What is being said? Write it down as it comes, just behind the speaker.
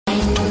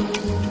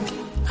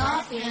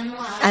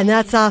And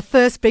that's our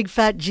first big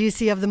fat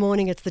juicy of the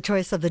morning. It's the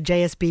choice of the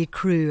JSB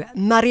crew.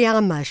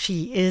 Mariama,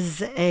 she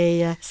is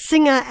a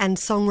singer and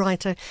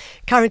songwriter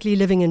currently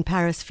living in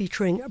Paris,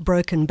 featuring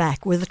Broken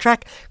Back with the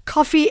track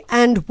Coffee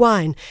and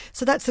Wine.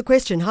 So that's the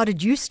question. How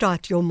did you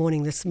start your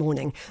morning this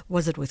morning?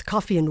 Was it with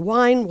coffee and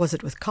wine? Was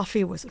it with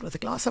coffee? Was it with a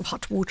glass of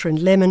hot water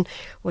and lemon?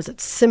 Was it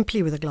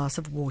simply with a glass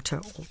of water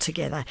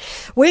altogether?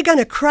 We're going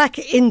to crack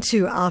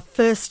into our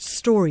first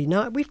story.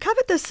 Now, we've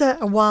covered this a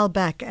while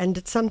back, and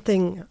it's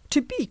something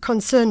to be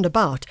concerned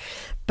about,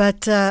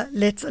 but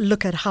let's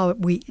look at how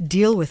we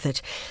deal with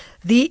it.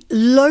 The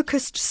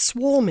locust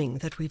swarming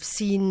that we've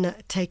seen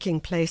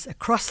taking place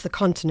across the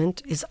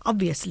continent is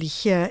obviously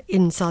here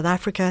in South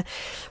Africa.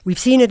 We've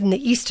seen it in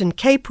the Eastern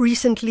Cape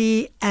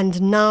recently,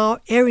 and now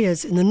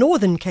areas in the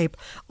Northern Cape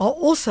are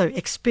also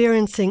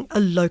experiencing a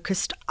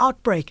locust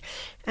outbreak.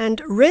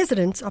 And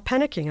residents are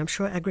panicking. I'm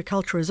sure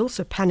agriculture is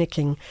also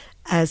panicking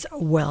as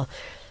well.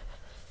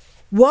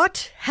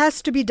 What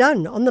has to be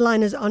done? On the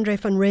line is Andre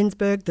van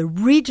RESNBURG, the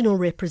regional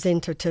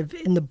representative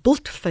in the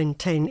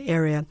Bultfontein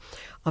area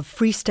of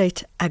Free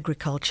State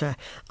Agriculture.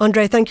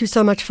 Andre, thank you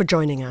so much for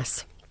joining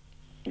us.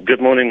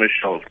 Good morning,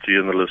 Michelle, to you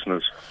and the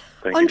listeners.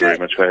 Thank you very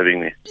much for having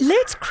me.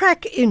 Let's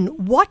crack in.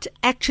 What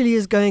actually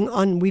is going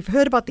on? We've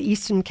heard about the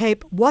Eastern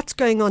Cape. What's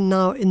going on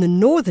now in the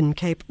Northern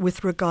Cape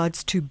with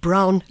regards to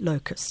brown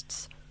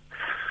locusts?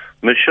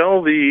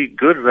 Michelle, the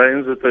good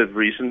rains that they've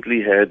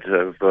recently had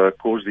have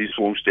caused these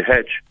swarms to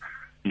hatch.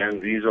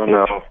 And these are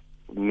now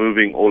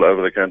moving all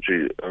over the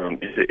country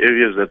into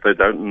areas that they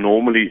don't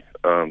normally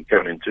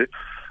come into,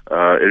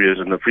 areas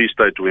in the Free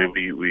State where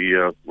we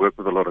work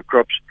with a lot of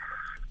crops.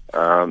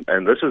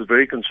 And this is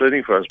very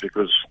concerning for us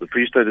because the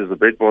Free State is the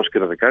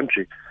breadbasket of the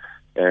country,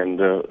 and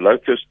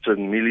locusts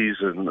and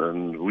mealies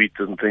and wheat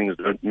and things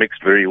don't mix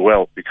very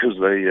well because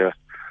they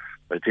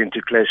tend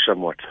to clash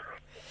somewhat.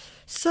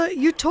 So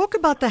you talk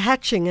about the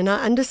hatching, and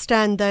I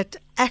understand that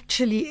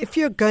actually if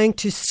you're going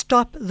to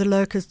stop the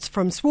locusts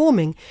from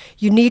swarming,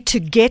 you need to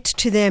get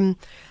to them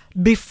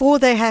before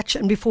they hatch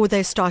and before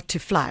they start to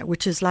fly,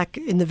 which is like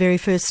in the very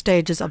first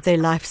stages of their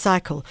life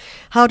cycle.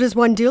 How does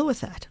one deal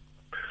with that?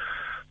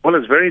 Well,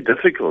 it's very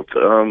difficult.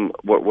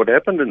 What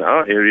happened in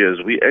our area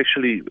is we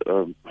actually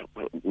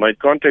made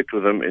contact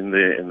with them in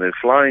their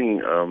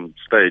flying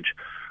stage,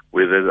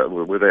 where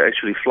they're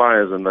actually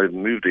flyers, and they've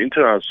moved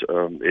into our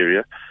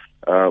area.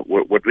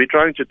 What we're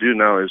trying to do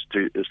now is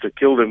to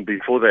kill them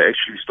before they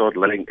actually start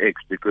laying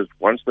eggs, because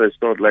once they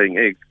start laying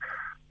eggs,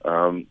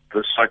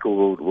 the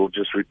cycle will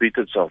just repeat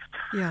itself.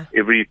 Yeah.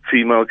 Every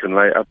female can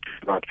lay up to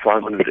about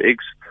 500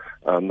 eggs.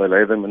 They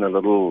lay them in a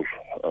little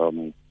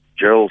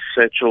gel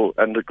satchel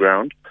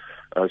underground,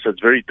 so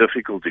it's very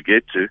difficult to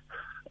get to.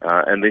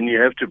 And then you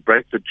have to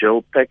break the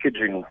gel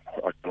packaging,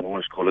 I can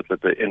almost call it,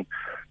 that they're in,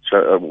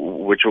 so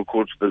which will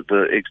cause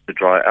the eggs to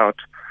dry out,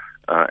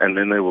 and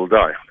then they will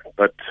die.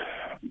 But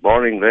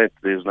barring that,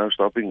 there's no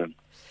stopping them.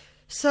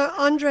 So,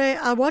 Andre,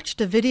 I watched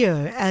a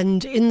video,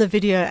 and in the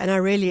video, and I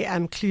really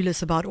am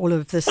clueless about all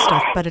of this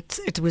stuff, but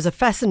it was a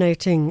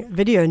fascinating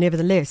video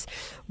nevertheless,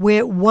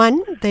 where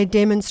one, they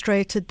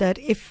demonstrated that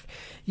if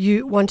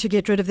you want to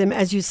get rid of them,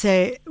 as you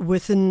say,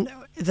 within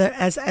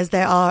as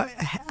they are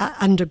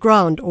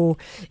underground or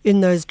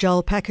in those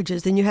gel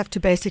packages, then you have to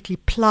basically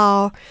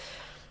plow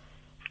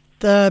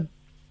the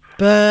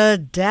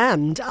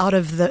damned out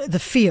of the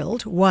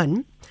field,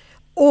 one,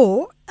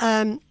 or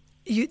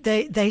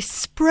they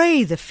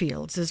spray the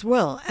fields as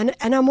well. And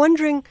I'm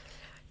wondering,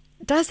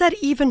 does that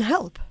even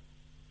help?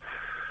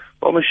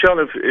 Well, Michelle,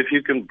 if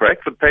you can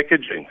break the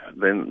packaging,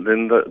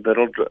 then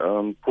that'll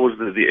cause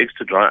the eggs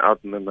to dry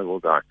out, and then they will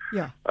die.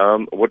 Yeah.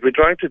 What we're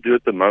trying to do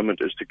at the moment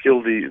is to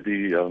kill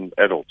the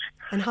adults.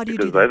 And how do you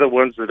do that? Because they're the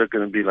ones that are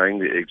going to be laying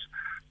the eggs.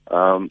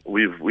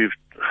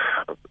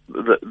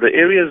 The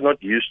area is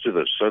not used to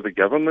this, so the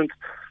government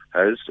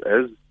has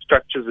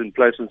structures in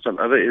place in some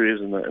other areas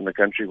in the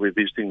country where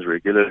these things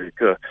regularly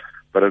occur.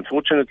 But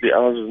unfortunately,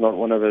 ours is not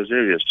one of those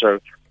areas. So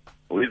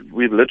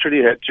we've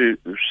literally had to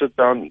sit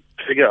down,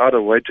 figure out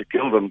a way to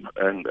kill them,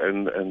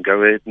 and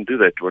go ahead and do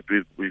that. What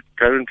we've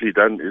currently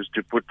done is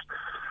to put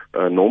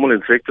normal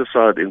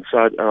insecticide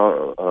inside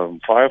our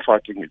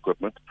firefighting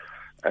equipment,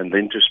 and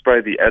then to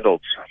spray the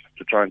adults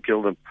to try and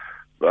kill them.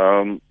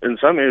 In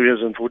some areas,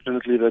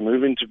 unfortunately, they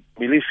move into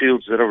mealie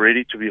fields that are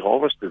ready to be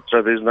harvested.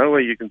 So there's no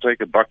way you can take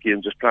a bucky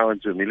and just plow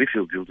into a mealie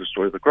field. You'll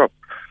destroy the crop.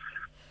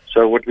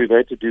 So what we've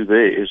had to do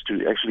there is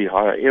to actually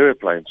hire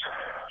aeroplanes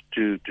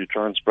to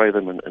try and spray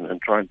them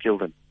and try and kill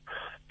them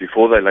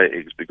before they lay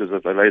eggs. Because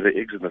if they lay the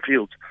eggs in the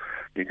fields,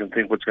 you can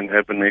think what's going to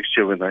happen next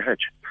year when they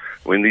hatch.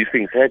 When these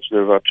things hatch,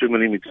 they're about 2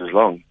 millimeters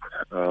long.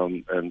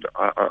 And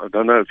I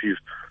don't know if you've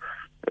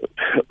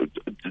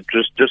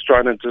just try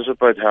and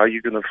anticipate how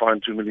you're going to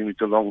find 2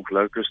 millimeter long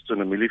locusts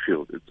in a mealie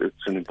field.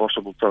 It's an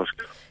impossible task.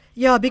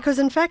 Yeah, because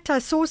in fact I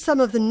saw some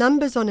of the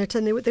numbers on it,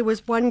 and there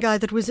was one guy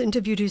that was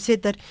interviewed who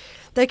said that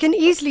they can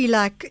easily,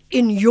 like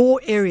in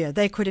your area,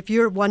 they could, if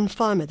you're one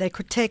farmer, they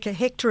could take a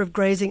hectare of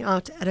grazing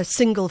out at a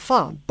single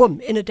farm, boom,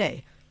 in a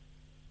day.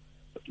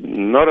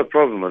 Not a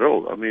problem at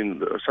all. I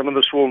mean, some of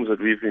the swarms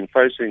that we've been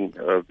facing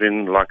have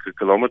been like a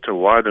kilometer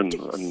wide and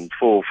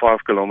 4 or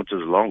 5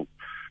 kilometers long.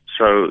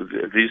 So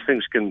these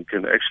things can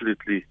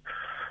absolutely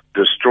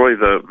destroy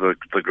the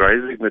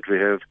grazing that we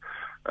have,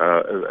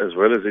 as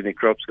well as any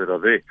crops that are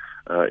there.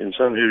 In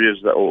some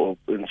areas, or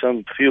in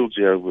some fields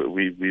here,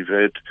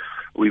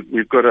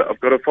 I've got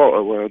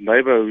a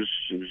neighbor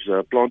who's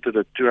planted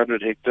a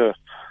 200 hectare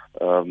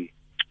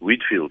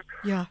wheat field,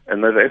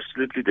 and they've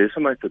absolutely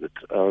decimated it.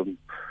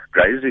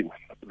 Grazing,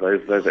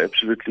 they've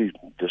absolutely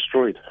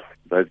destroyed.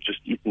 They've just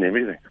eaten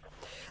everything.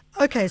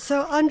 Okay,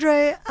 so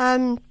Andre,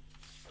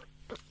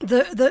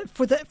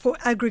 for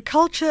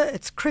agriculture,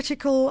 it's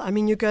critical. I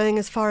mean, you're going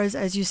as far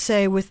as you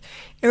say, with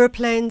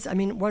aeroplanes. I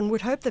mean, one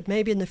would hope that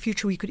maybe in the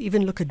future we could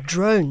even look at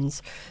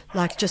drones,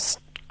 like just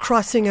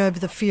crossing over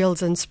the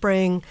fields and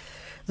spraying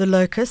the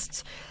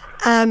locusts.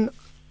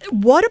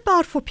 What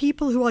about for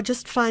people who are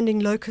just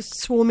finding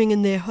locusts swarming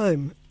in their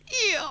home?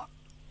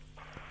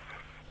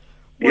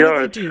 What do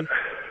they do?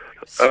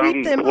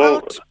 Sweep them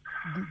out?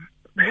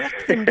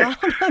 Whack them down?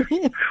 I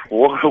mean,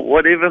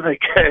 whatever they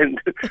can,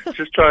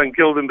 just try and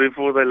kill them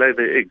before they lay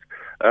their eggs.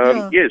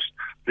 Yes,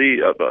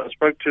 I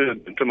spoke to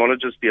an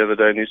entomologist the other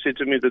day, and he said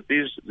to me that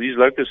these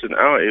locusts in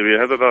our area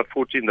have about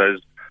 14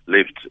 days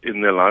left in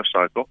their life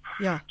cycle.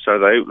 So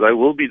they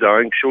will be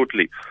dying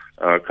shortly.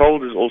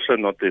 Cold is also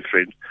not their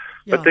friend,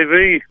 but they're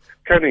very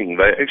cunning.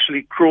 They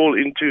actually crawl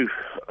into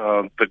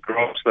the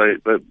grass.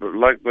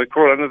 They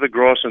crawl under the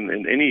grass and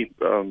in any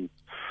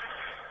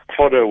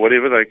fodder,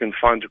 whatever they can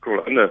find to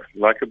crawl under,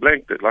 like a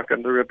blanket, like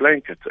under a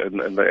blanket, and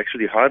they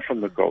actually hide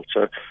from the cold.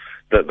 So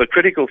the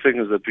critical thing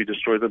is that we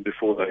destroy them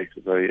before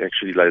they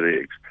actually lay their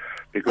eggs,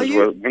 because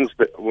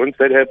once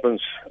that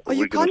happens, are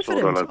you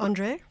confident,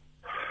 Andre?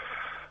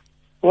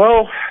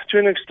 Well, to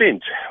an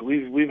extent,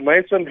 we've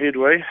made some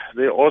headway.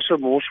 There are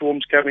some more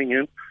swarms coming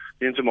in.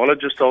 The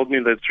entomologist told me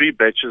that 3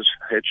 batches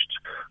hatched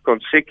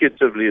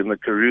consecutively in the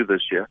Karoo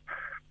this year.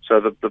 So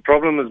the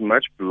problem is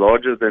much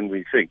larger than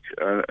we think,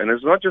 and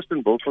it's not just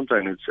in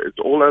Bultfontein. It's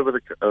all over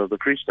the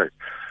Free State,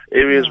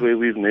 areas where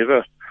we've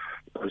never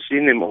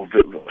seen them or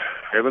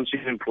haven't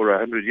seen them for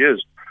 100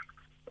 years.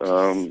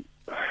 Do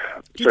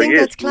you think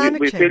that's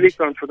climate change? We're fairly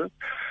confident.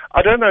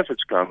 I don't know if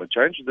it's climate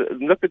change.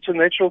 Look, it's a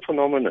natural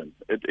phenomenon.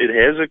 It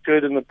has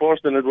occurred in the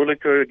past, and it will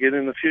occur again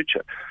in the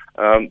future.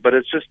 But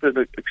it's just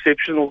an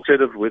exceptional set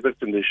of weather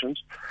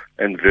conditions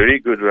and very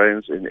good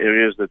rains in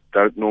areas that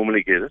don't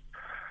normally get it.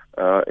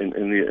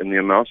 In the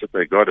amounts that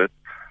they got it,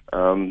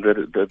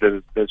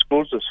 that's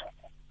caused us.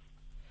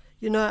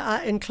 You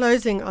know, in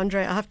closing,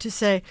 Andre, I have to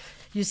say,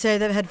 you say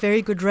they've had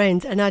very good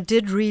rains, and I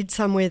did read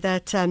somewhere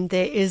that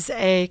there is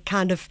a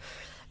kind of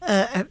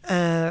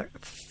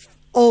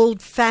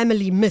old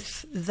family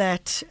myth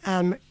that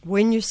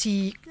when you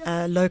see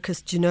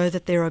locusts, you know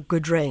that there are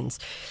good rains,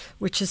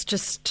 which is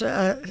just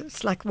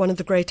it's like one of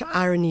the great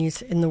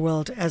ironies in the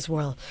world as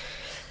well.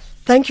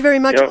 Thank you very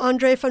much,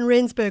 Andre van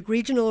RESNBURG,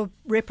 Regional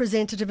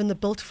Representative in the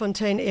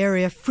Bultfontein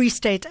area, Free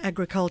State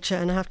Agriculture.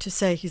 And I have to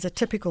say, he's a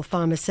typical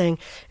farmer, saying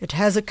it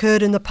has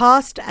occurred in the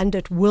past and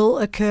it will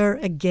occur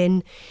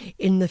again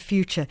in the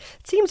future.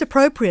 It seems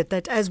appropriate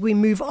that as we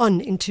move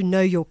on into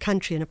Know Your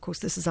Country, and of course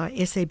this is our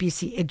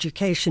SABC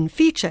education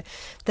feature,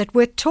 that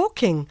we're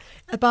talking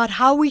about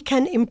how we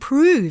can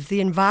improve the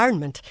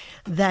environment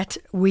that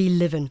we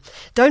live in.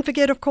 Don't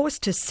forget, of course,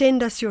 to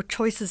send us your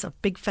choices of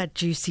big fat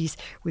juicies.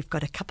 We've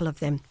got a couple of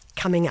them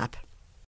coming up.